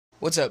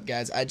What's up,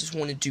 guys? I just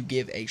wanted to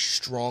give a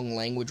strong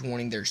language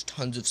warning. There's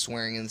tons of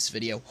swearing in this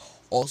video.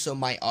 Also,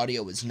 my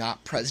audio is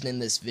not present in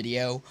this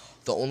video.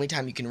 The only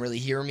time you can really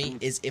hear me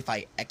is if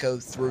I echo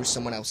through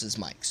someone else's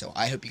mic. So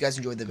I hope you guys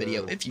enjoyed the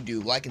video. If you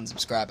do, like and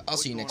subscribe. I'll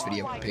see you next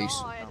video.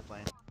 Peace.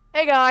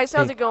 Hey guys,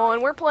 how's it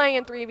going? We're playing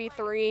in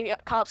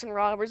 3v3, Cops and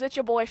Robbers. It's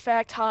your boy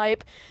Fact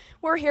Hype.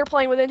 We're here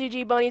playing with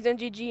NGG Bunnies,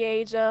 NGG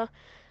Asia,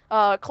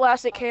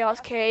 Classic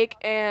Chaos Cake,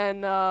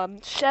 and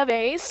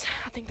Cheves.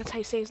 I think that's how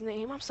you say his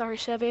name. I'm sorry,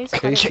 Cheves.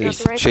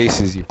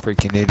 Chases, you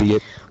freaking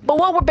idiot. But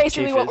what we're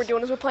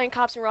doing is we're playing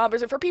Cops and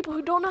Robbers. And for people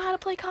who don't know how to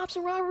play Cops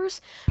and Robbers,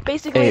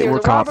 basically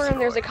there's a robber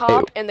and there's a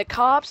cop, and the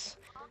cops,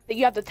 that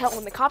you have to tell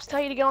when the cops tell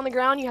you to get on the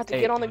ground, you have to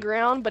get on the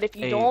ground. But if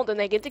you don't, then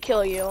they get to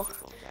kill you.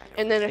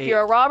 And then if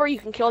you're a robber, you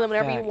can kill them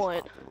whenever you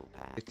want.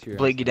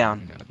 Blake, get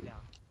down.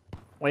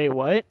 Wait,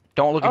 what?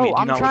 Don't look at me. Oh,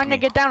 I'm trying to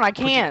get down. I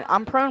can't.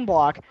 I'm prone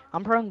block.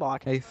 I'm prone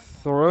block. Hey,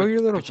 throw your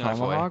little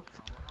tomahawk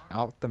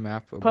out the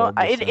map.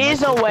 It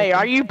is away.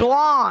 Are you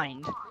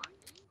blind?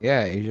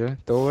 Yeah, Asia.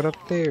 Throw it up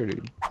there,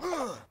 dude.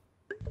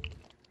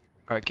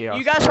 Alright, Chaos.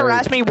 You guys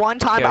harass me one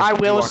time, Chaos, I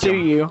will sue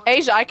you.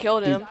 Asia, I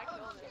killed him.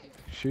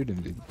 Shoot him,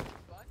 dude.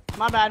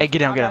 My bad. Hey, get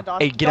down, get down.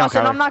 Hey, get down,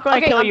 Dawson, I'm not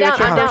going to kill you. It's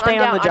your first day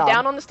on the job. I'm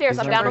down on the stairs.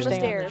 I'm down on the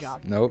stairs.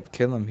 Nope,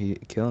 kill him.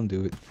 Kill him.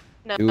 Do it.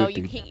 No,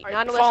 you can't.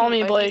 Not unless follow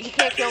me, Blake. You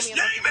can't kill me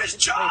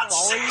unless you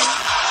follow you.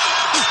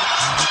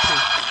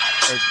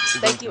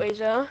 Thank you,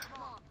 Asia.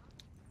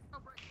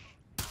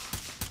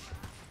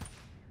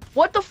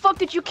 What the fuck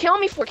did you kill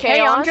me for,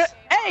 Chaos?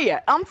 Hey,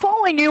 I'm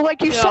following you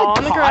like you said.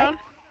 On the ground.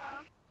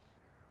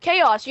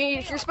 Chaos,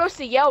 you're supposed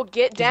to yell,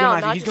 "Get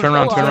down!" Not just turn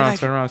around.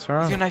 He's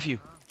gonna knife you.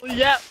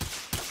 Yep.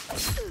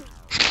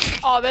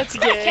 Oh, that's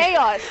gay.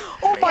 Chaos.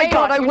 Oh my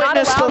God! I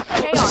witnessed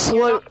the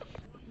slow.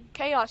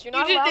 Chaos, you're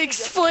not You allowed didn't to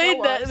just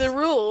explain kill us. the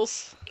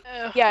rules.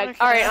 Yeah, okay.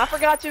 alright, I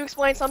forgot to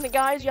explain something,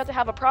 guys. You have to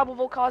have a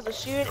probable cause to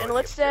shoot, and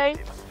let's say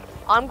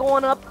I'm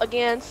going up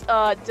against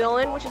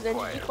Dylan, which is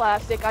NGG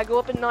Classic. I go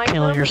up and knife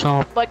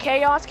him, but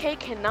Chaos K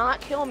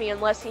cannot kill me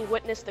unless he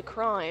witnessed the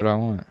crime. What I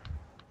want.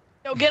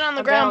 Yo, get on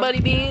the ground, buddy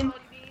bean.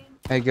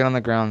 Hey, get on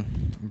the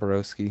ground,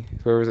 Broski.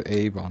 Whoever's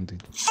Abe on,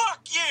 dude. Fuck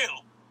you!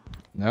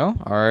 No?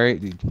 Alright,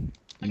 dude.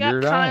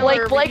 You're down.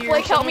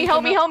 Blake, help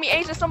me,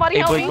 Asia, somebody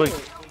help me.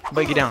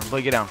 Blake, get down,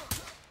 Blake, get down.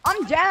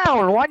 I'm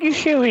down. Why'd you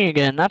shoot me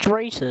again? That's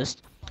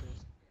racist.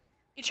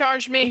 You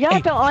charged me. You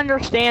have to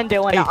understand,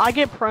 Dylan. I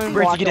get prone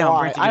blocked a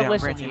lot. I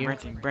listen to you.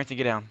 Branson,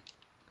 get down.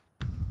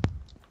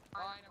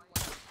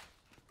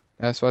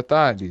 That's what I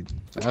thought, dude.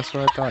 That's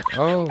what I thought.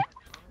 Oh.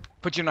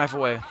 Put your knife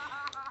away.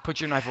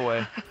 Put your knife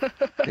away.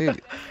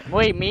 Dude.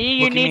 Wait,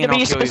 me? You need to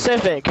be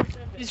specific.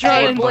 He's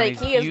Hey, running. Blake,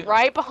 he is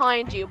right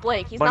behind you.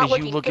 Blake, he's not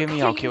looking. You look at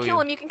me, I'll kill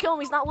you. You can kill him.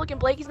 He's not looking,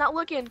 Blake. He's not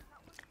looking.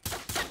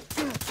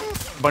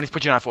 Bunnies,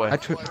 put your knife away.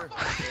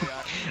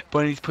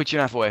 Bunnies, put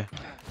your knife away.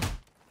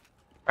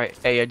 Alright,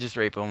 hey, I just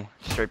raped him.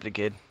 Just raped the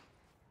kid.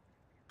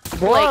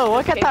 Whoa,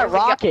 look at that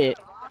rocket.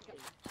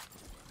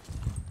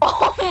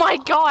 Oh my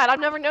God,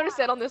 I've never noticed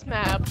that on this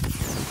map.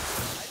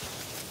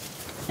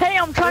 Hey,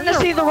 I'm trying to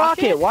see the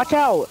rocket. Watch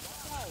out.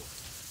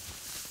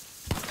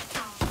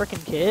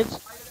 Frickin' kids.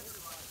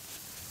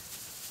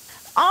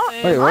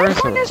 Wait, I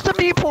find this to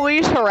be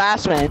police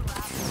harassment.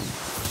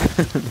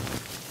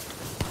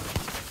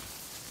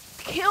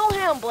 Kill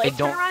him, Blake. Hey,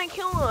 Turn around and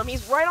kill him.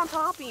 He's right on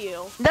top of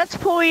you. That's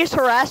police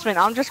harassment.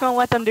 I'm just gonna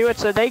let them do it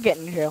so they get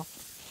in jail.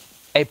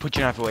 Hey, put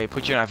your knife away.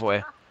 Put your knife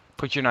away.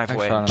 Put your knife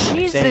away.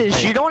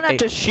 Jesus, you don't have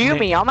to shoot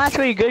me. I'm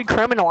actually a good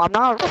criminal. I'm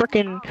not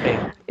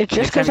frickin'. It's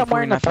just because I'm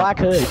wearing a black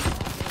hood.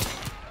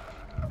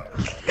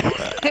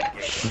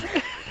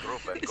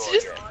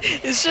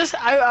 It's just.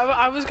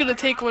 I was gonna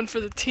take one for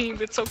the team.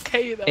 It's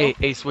okay though.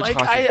 Hey, switch like,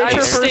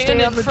 hostages. I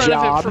stand in the front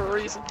of job. him for a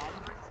reason.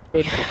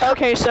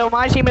 Okay, so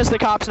my team is the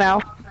cops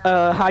now.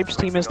 Hype's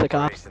team is the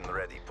cops.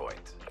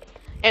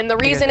 And the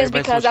reason is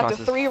everybody because switch after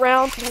classes. 3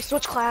 rounds, we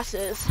switch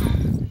classes.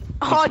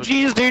 Oh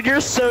jeez, dude, you're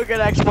so good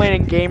at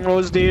explaining game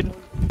rules, dude.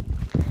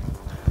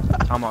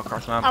 I'm all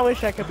cross map. I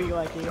wish I could be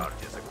like you.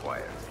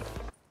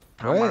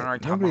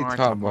 What? Nobody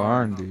top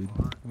barn, dude.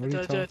 What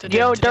are you talking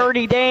Yo,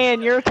 Dirty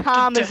Dan, your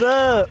time is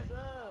up.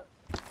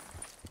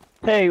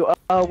 Hey,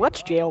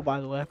 what's jail, by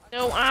the way?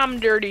 No, I'm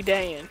Dirty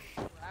Dan.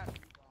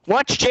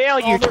 What's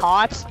jail, you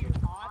tots?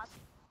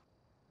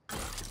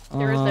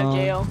 There is no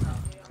jail.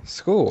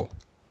 School.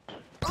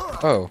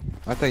 Oh,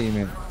 I thought you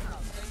meant.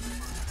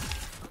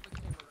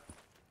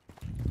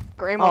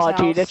 Grandma's house.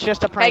 Dude, it's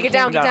just a prank. Hey, get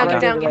down.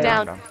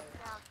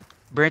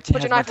 Branson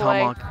Put has your my knife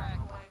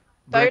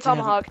away.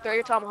 tomahawk. Throw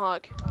your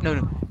tomahawk.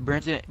 No.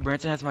 Branson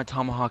has my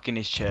tomahawk in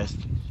his chest.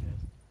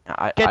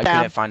 I Get down.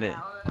 couldn't find it.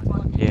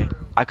 Yeah,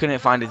 I couldn't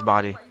find his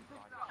body.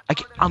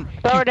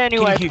 Throw it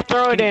anyway.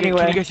 Throw it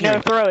anyway.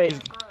 No, throw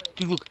it.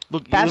 Dude,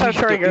 look. That's a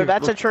trigger.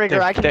 That's a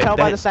trigger. I can tell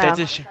by the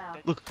sound.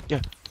 Look, yeah.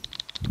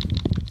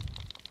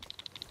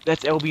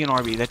 That's LB and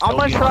RB. That's I'm LB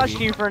gonna and trust RB.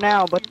 you for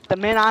now, but the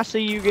minute I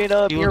see you get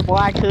up, your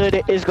black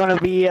hood is gonna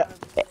be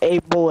a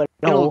bullet.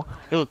 No.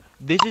 Hey, look.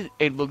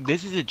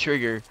 This is a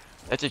trigger.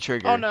 That's a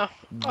trigger. Oh no.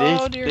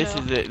 This Oh dear this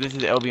no. is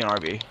LB and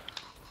RB.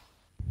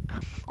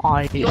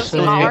 Alright, You wanna see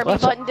my army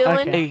button,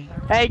 Dylan? Okay.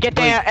 Hey, get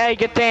down. Hey,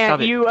 get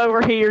down. You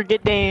over here,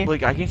 get down.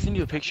 Look, I can send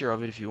you a picture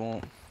of it if you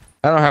want.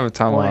 I don't have a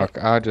tomahawk.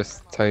 I'll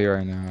just tell you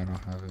right now, I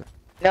don't have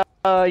it.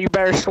 No, you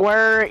better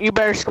swear. You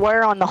better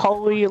swear on the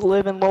holy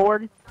living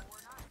Lord.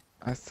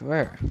 I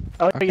swear.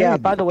 Oh Okay, yeah.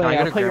 By the way, I go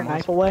I'll to put your Grandma's?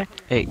 knife away.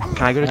 Hey,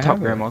 can I go to I Top have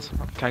it. Grandma's?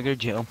 Can I go to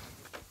jail?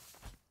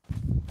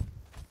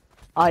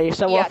 Alright,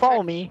 so Yeah,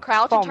 follow me.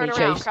 Crouch Follow and turn me,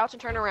 around. Chase. Crouch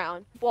and turn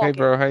around. Hey, Walking.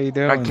 bro, how you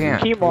doing? I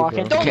can't. Keep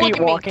walking. Don't Keep look at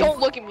me. walking. Don't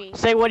look at me.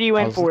 Say what are you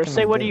I in was for? looking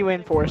Say at what are that. you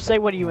in for? Say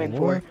what are you in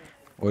for?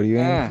 What are you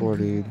in for,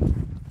 dude?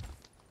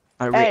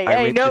 Hey,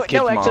 raped no this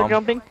kid's exo mom.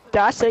 jumping.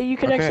 Did I say you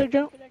could Okay. exo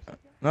jump?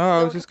 No, I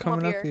No, was just come up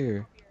coming up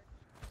here.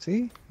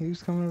 See? He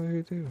was coming over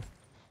here, too.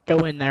 Go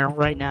in there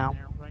right now.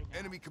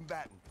 Enemy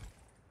combatant.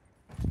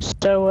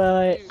 So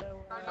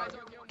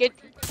Get.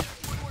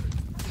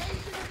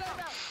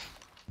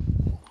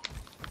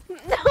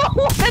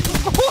 No,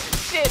 that's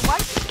bullshit.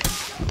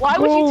 Why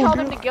would you tell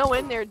them to go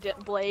in there,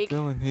 Blake?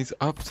 Dylan, he's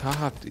up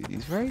top, dude.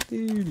 He's right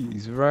there, dude.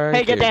 He's right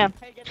hey, get there. down.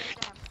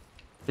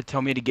 They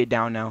tell me to get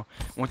down now.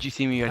 Once you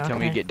see me, you gotta tell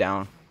me to Okay. get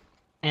down.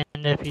 And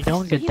if you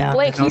don't get He's down,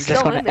 Blake, then I'm he's just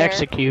still gonna in there.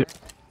 execute.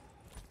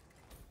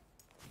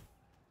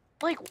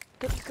 Blake,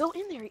 go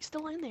in there. He's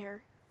still in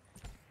there.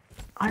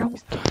 I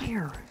don't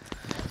care.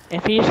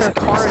 If he's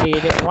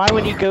retarded, why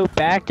would he go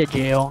back to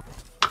jail?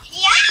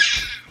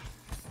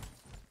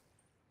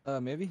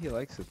 Maybe he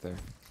likes it there.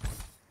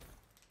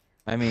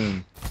 I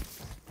mean,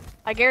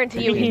 I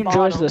guarantee you Maybe he he's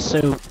enjoys bottom. the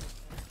soup.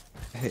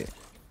 hey.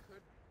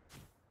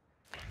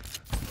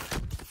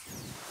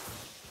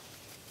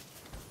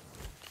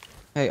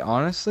 Hey,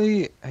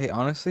 honestly,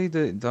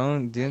 didn't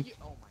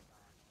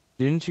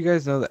you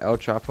guys know that El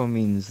Chapo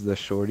means the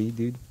shorty,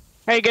 dude?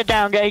 Hey, get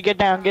down, get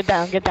down, get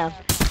down, get down.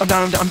 I'm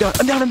down. No. He's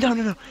I didn't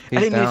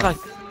mean down. it's like.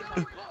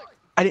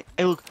 I didn't.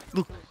 Hey, look,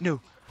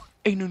 no.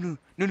 Hey, no.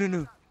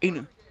 Hey,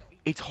 no.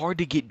 It's hard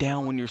to get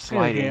down when you're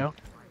sliding.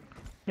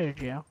 Here,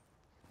 Joe.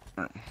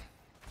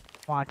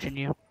 Watching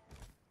you.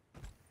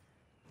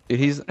 Dude,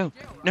 he's No.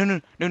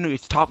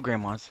 It's Top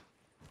Grandma's.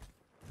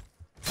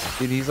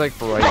 like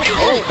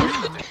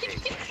right.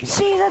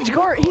 See, that's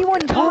Gart. He won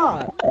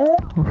top.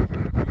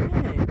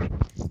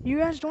 You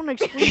guys don't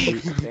explain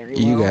this very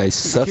well. You guys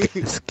suck at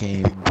this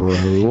game, bro.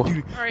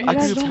 Alright, I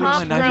it's could've put Top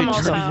my knife in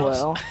Grandma's Trump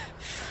house. Well,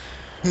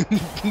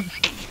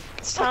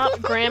 It's Top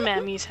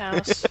Grandmammy's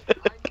house.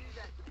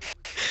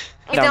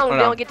 Get Down, down, hold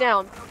Dylan. on. Get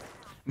down.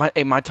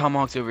 My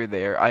tomahawk's over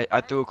there. I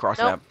threw a cross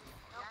Nope. map.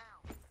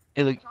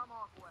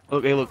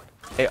 Hey, look.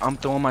 Hey, I'm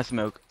throwing my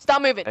smoke.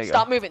 Stop moving. There you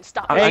Stop go. moving.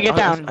 Stop. I- hey, get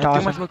down, I threw my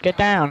Dawson. smoke. Get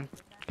down.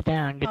 Get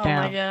down, get Oh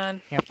down. my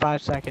god. You have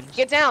 5 seconds.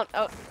 Get down.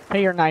 Oh, Put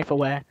your knife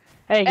away.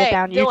 Hey, get hey,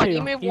 down, you Dylan, too.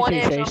 you move You one too,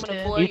 inch, I'm Chase.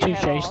 gonna blow You your too,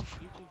 head Chase. off.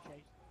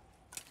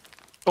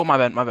 Oh, my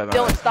bad.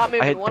 Dylan, stop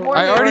moving. hit- One more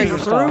I move. already Throw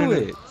threw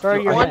it. it. Throw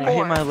your One I head.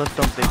 more. hit my left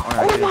thumb thing.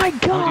 Oh my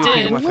god,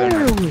 Dude.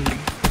 literally.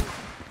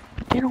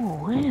 They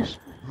don't list.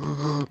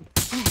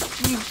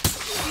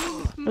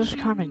 This is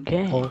kind of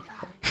gay. Oh.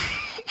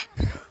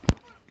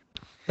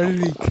 How did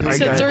he He kill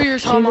said guys. throw your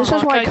See, this is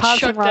tomahawk, why I'd cops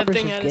chuck and that robbers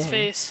thing is at his gay.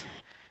 face.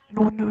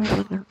 No one knows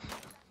what they're...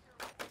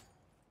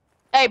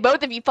 Hey,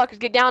 both of you fuckers,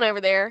 get down over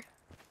there.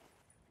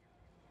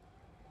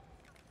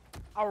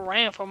 I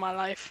ran for my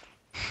life.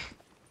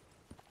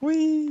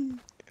 Whee!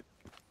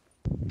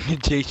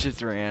 Chase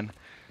just ran.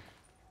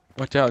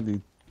 Watch out,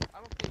 dude.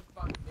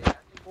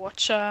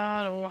 Watch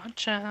out,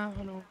 watch out,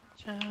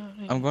 watch out.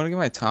 I'm gonna get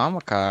my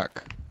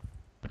tomahawk.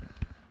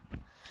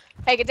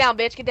 Hey, get down,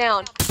 bitch. Get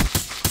down.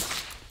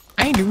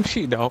 I ain't do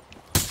shit, though.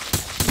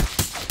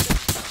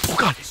 Oh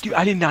god, dude,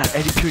 I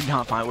could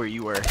not find where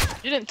you were.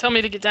 You didn't tell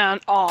me to get down.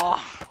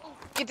 Aw.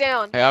 Get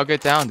down. Hey, I'll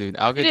get down, dude.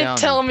 I'll You get didn't down.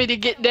 tell Dude. me to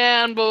get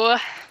down, boy.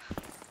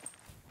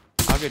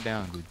 I'll get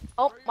down, dude.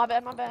 Oh, my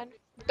bad, my bad.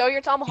 Throw your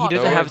He tomahawk.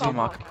 doesn't throw have a your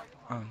tomahawk.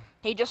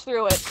 He just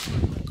threw it.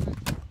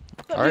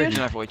 Alright. Use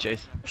your knife away,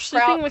 Chase. You're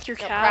sleeping Crouch. with your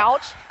No, cat.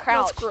 Crouch.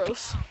 That's Crouch.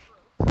 gross.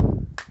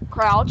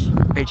 Crouch.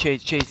 Hey,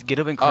 Chase, get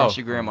up and crash Oh.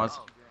 your grandma's.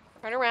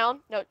 Turn around.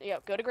 No, yeah,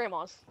 go to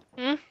grandma's.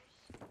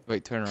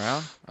 Wait, turn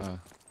around.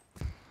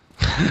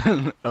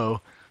 Oh,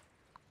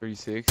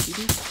 360,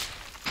 dude.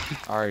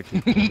 Alright,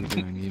 dude. What are you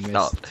doing? You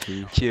Stop. missed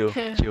two. chill.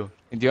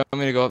 And do you want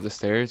me to go up the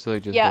stairs or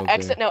like just Yeah, go up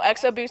exit. No,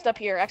 exo boost up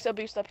here. Exo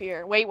boost up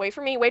here. Wait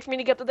for me. Wait for me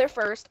to get up there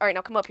first. All right,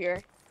 now come up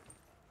here.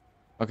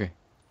 there? Okay.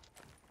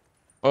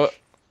 Oh,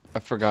 I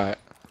forgot.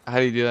 How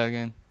do you do that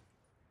again?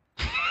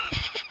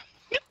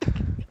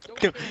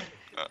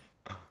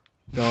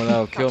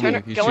 No, kill me. Turn,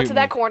 If you go shoot into me.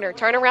 that corner.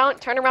 Turn around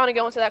and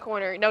go into that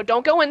corner. No,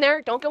 don't go in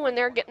there. Don't go in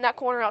there. Get in that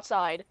corner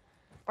outside.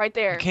 Right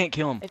there. You can't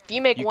kill him. If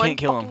you make You one can't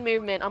kill fucking him.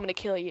 movement, I'm gonna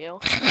kill you.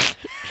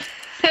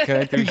 Can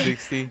I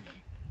 360?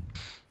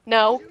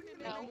 No.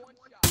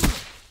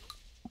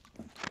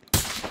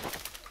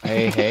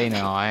 Hey,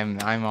 no, I'm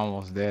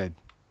almost dead.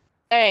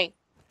 Hey,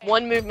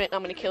 one movement,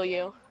 I'm gonna kill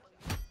you.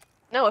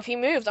 No, if he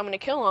moves, I'm gonna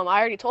kill him. I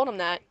already told him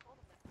that.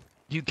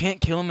 You can't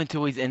kill him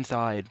until he's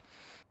inside.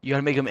 You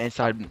gotta make him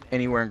inside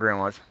anywhere in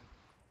grandma's.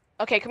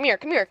 Okay, come here.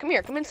 Come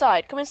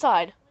inside. Come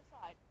inside.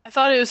 I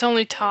thought it was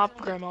only Top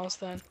Grandma's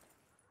then.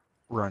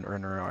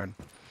 Run.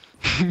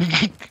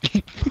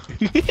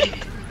 You're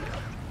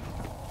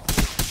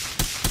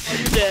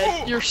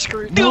dead. You're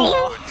screwed.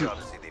 No! Dude,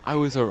 I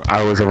was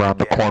around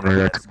the corner.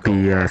 That's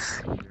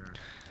BS.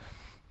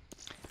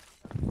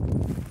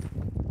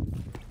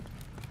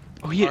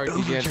 Oh, he had Did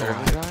you have overdrive.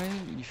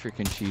 overdrive? You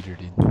freaking cheater,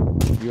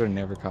 dude. You would have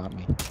never caught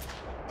me.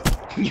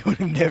 You would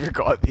have never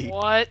caught me.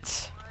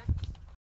 What?